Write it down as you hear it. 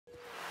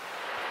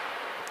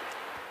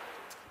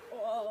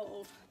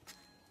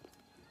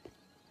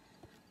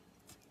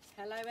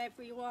Hello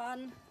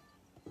everyone.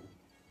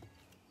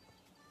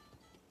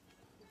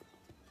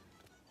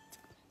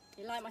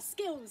 You like my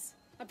skills?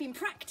 I've been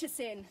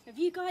practicing. Have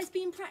you guys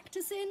been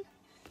practicing?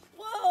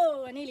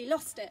 Whoa, I nearly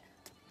lost it.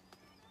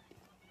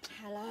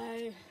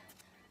 Hello.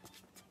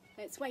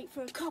 Let's wait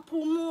for a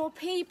couple more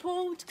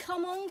people to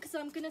come on because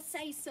I'm going to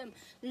say some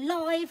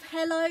live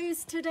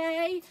hellos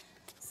today.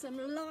 Some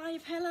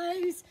live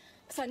hellos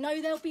because I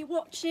know they'll be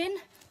watching.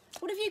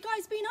 What have you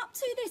guys been up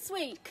to this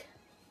week?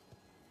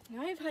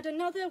 No, I've had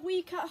another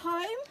week at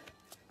home.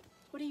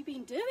 What have you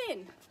been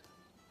doing?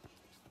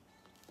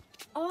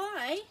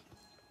 I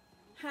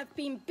have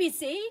been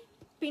busy,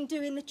 been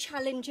doing the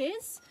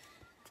challenges,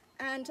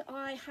 and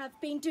I have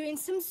been doing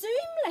some Zoom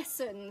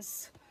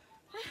lessons.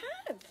 I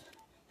have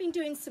been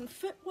doing some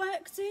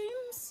footwork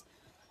Zooms,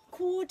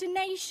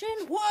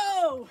 coordination.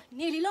 Whoa,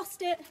 nearly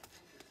lost it.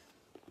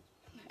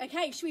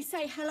 Okay, should we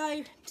say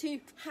hello to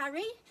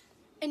Harry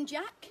and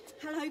Jack?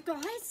 Hello,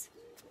 guys.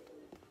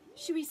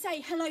 Should we say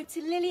hello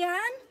to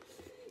Lillian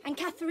and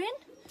Catherine?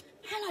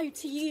 Hello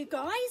to you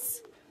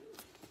guys.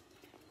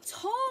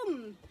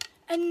 Tom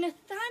and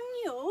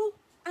Nathaniel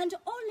and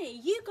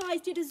Ollie, you guys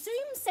did a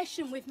Zoom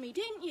session with me,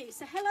 didn't you?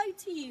 So hello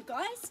to you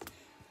guys.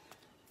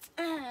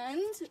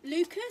 And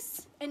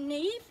Lucas and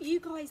Neve,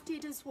 you guys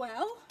did as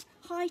well.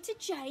 Hi to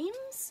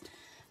James.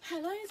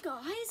 Hello,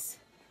 guys.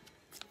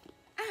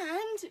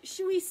 And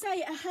should we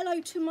say a hello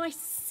to my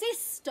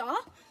sister,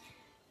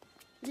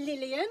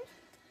 Lillian,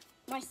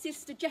 my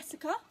sister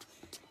Jessica,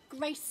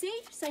 Gracie,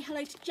 say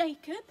hello to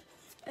Jacob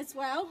as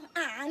well.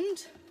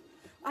 And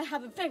I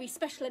have a very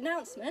special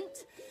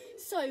announcement.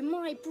 So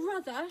my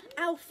brother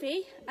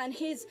Alfie and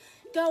his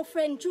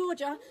girlfriend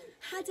Georgia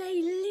had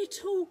a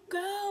little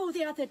girl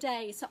the other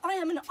day. So I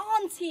am an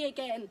auntie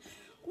again.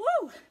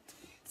 Woo!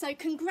 So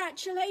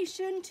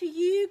congratulations to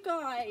you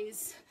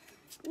guys.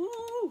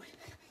 Woo!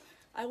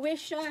 I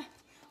wish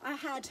I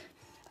had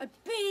a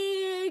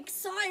big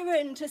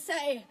siren to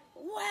say,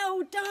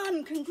 well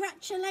done,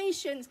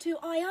 congratulations to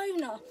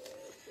Iona.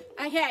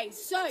 Okay,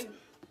 so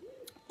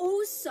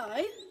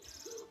also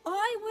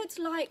I would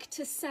like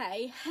to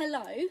say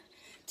hello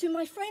to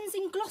my friends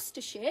in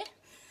Gloucestershire,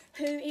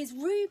 who is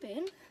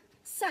Ruben,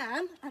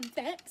 Sam and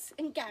Bex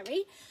and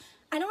Gary.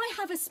 And I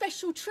have a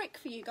special trick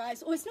for you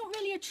guys, or it's not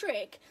really a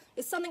trick,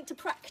 it's something to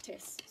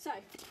practice. So,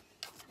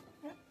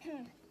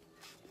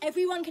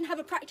 everyone can have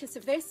a practice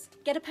of this.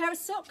 Get a pair of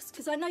socks,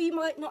 because I know you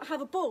might not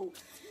have a ball.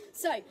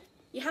 So,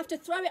 you have to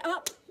throw it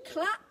up,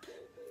 clap,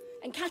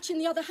 and catch in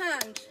the other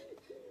hand,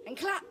 and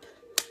clap.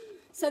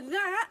 So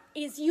that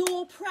is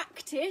your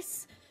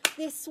practice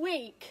this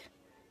week.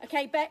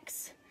 Okay,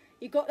 Bex,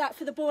 you got that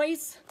for the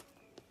boys?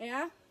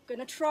 Yeah,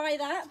 gonna try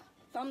that.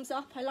 Thumbs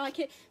up, I like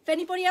it. If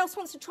anybody else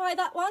wants to try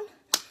that one,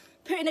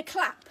 put in a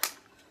clap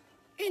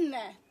in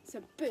there. It's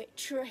a bit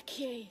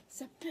tricky,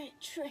 it's a bit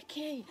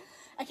tricky.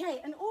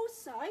 Okay, and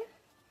also,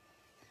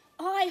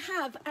 I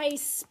have a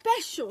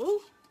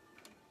special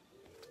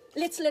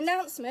little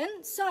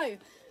announcement. So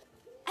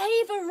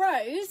Ava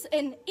Rose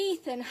and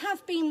Ethan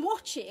have been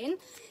watching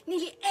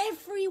nearly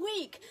every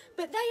week,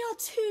 but they are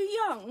too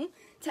young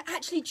to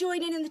actually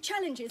join in the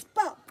challenges,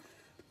 but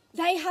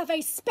they have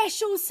a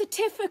special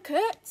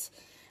certificate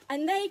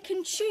and they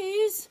can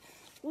choose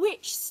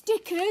which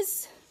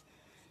stickers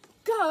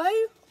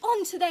go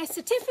onto their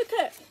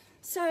certificate.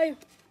 So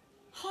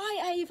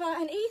hi Ava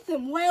and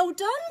Ethan, well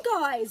done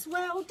guys,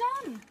 well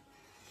done.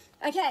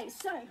 Okay,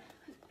 so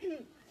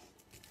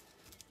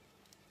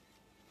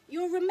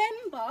you'll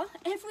remember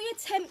every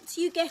attempt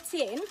you get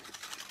in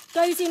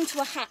goes into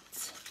a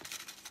hat.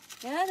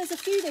 Yeah, there's a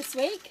few this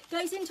week.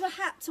 Goes into a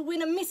hat to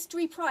win a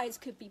mystery prize.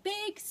 Could be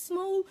big,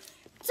 small,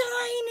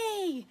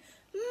 tiny,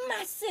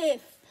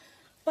 massive.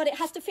 But it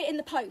has to fit in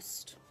the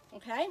post.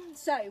 Okay,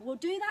 so we'll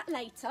do that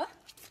later.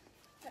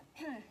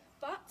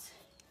 But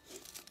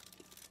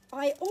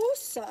I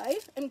also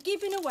am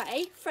giving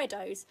away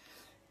Freddos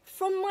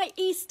from my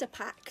Easter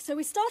pack. So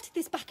we started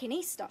this back in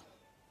Easter.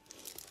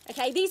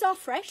 Okay, these are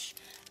fresh,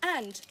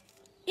 and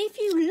if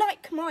you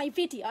like my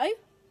video,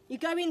 you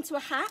go into a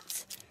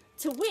hat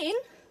to win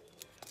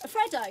a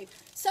Freddo.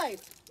 So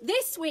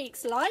this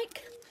week's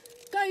like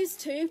goes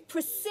to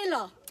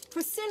Priscilla.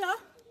 Priscilla,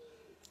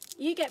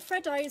 you get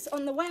Freddos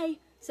on the way,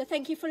 so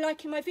thank you for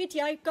liking my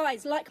video.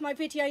 Guys, like my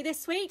video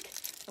this week,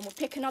 and we'll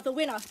pick another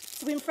winner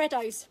to win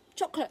Freddos.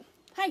 Chocolate,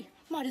 hey,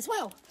 might as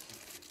well.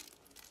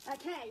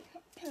 Okay,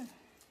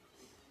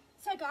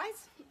 so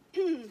guys,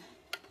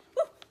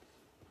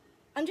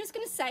 I'm just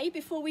going to say,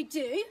 before we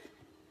do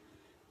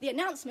the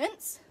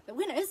announcements, the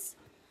winners,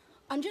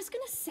 I'm just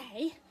going to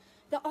say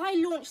that I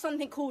launched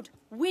something called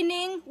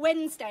Winning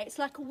Wednesday. It's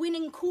like a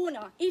winning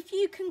corner. If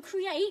you can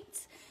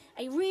create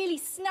a really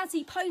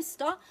snazzy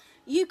poster,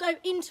 you go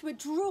into a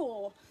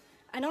draw,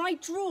 and I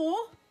draw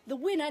the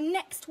winner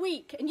next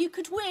week, and you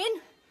could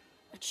win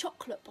a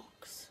chocolate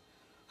box.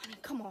 I mean,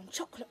 come on,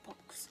 chocolate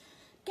box.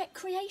 Get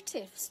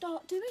creative,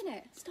 start doing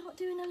it. Start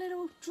doing a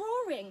little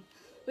drawing,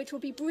 which will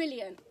be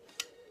brilliant.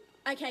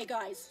 Okay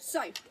guys, so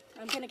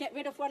I'm going to get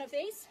rid of one of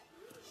these,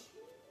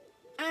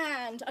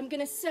 and I'm going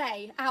to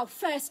say our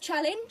first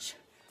challenge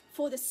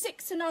for the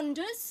 6 and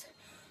unders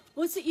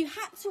was that you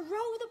had to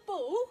roll the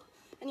ball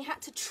and you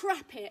had to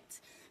trap it,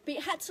 but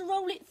you had to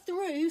roll it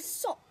through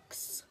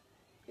socks.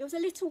 It was a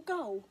little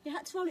goal. You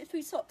had to roll it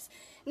through socks.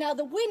 Now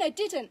the winner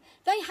didn't.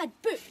 They had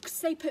books.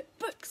 They put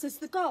books as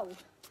the goal.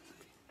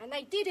 And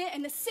they did it,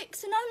 and the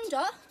 6 and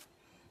under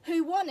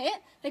who won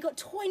it, they got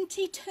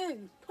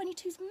 22.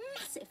 22's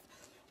massive.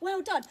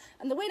 Well done.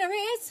 And the winner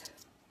is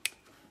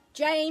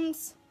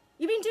James.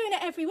 You've been doing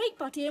it every week,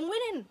 buddy, and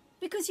winning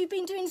because you've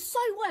been doing so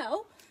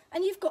well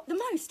and you've got the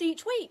most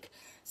each week.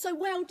 So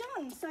well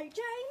done. So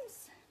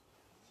James,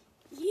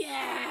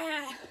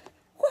 yeah.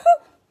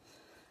 Woohoo!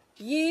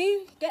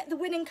 You get the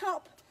winning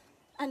cup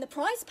and the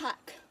prize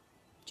pack.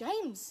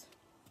 James,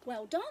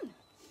 well done.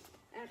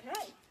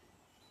 Okay.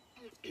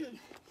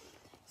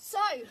 So,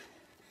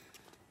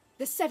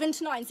 the 7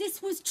 to 9s.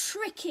 This was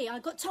tricky. I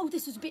got told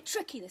this was a bit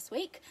tricky this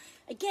week.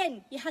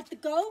 Again, you had the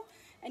goal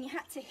and you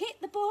had to hit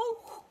the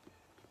ball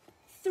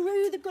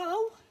through the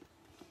goal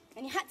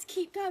and you had to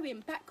keep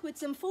going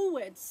backwards and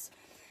forwards.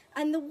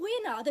 And the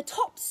winner, the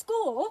top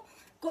score,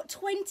 got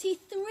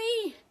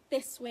 23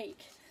 this week.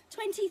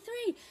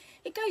 23.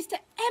 It goes to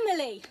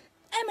Emily.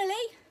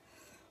 Emily,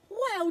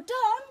 well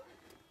done.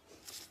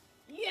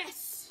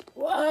 Yes.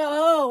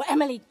 Whoa,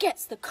 Emily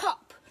gets the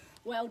cup.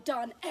 Well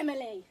done,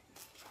 Emily.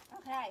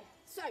 Okay,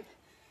 so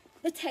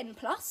the 10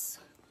 plus,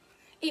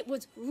 it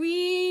was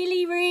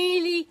really,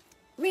 really,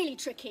 really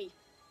tricky.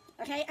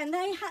 Okay, and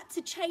they had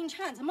to change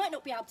hands. I might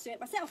not be able to do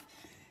it myself.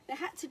 They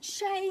had to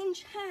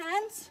change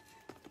hands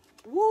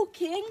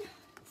walking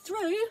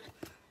through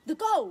the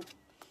goal.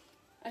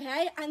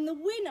 Okay, and the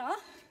winner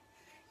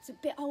is a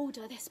bit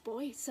older, this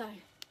boy, so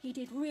he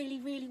did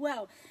really, really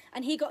well.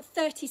 And he got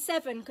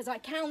 37 because I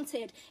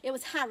counted. It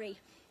was Harry.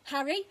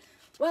 Harry,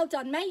 well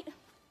done, mate.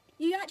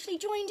 You actually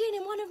joined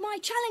in one of my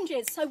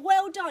challenges, so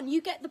well done.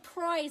 You get the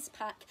prize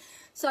pack.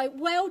 So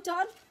well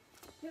done.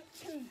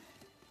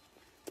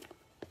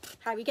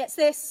 Harry gets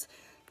this.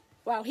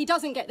 Well, he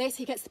doesn't get this,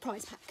 he gets the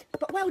prize pack.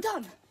 But well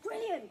done.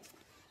 Brilliant.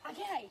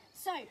 Okay,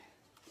 so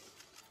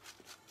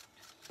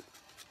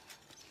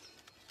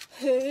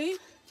who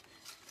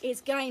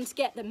is going to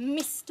get the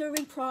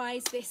mystery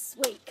prize this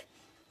week?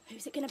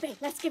 Who's it going to be?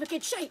 Let's give a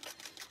good shake.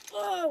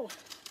 Oh,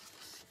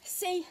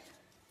 see?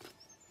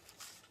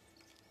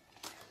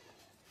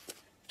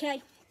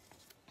 Okay.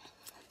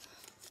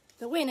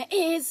 The winner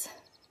is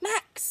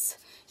Max.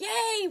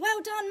 Yay,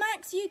 well done,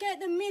 Max. You get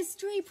the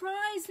mystery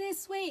prize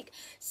this week.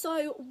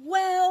 So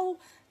well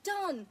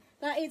done.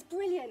 That is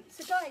brilliant.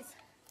 So guys,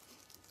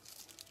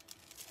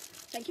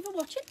 thank you for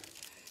watching.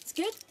 It's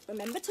good.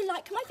 Remember to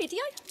like my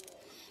video.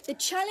 The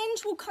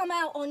challenge will come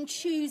out on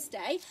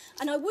Tuesday,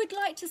 and I would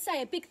like to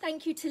say a big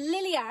thank you to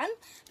Lillian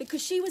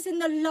because she was in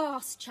the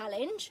last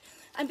challenge,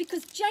 and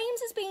because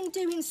James has been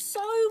doing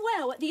so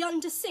well at the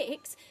under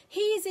 6, he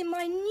is in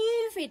my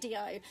new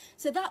video,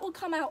 so that will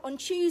come out on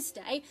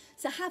Tuesday.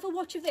 So have a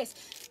watch of this.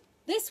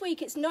 This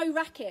week it's no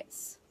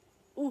rackets.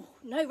 Oh,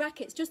 no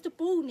rackets, just a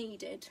ball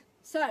needed.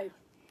 So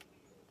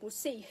we'll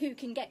see who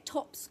can get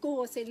top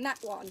scores in that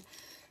one.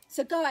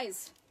 So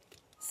guys,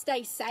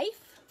 stay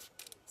safe,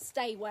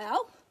 stay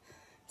well,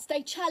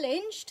 stay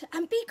challenged,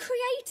 and be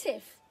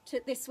creative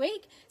this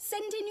week.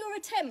 Send in your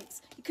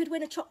attempts. You could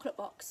win a chocolate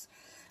box.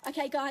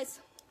 Okay, guys,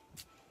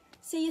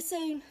 see you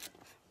soon.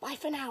 Bye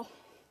for now.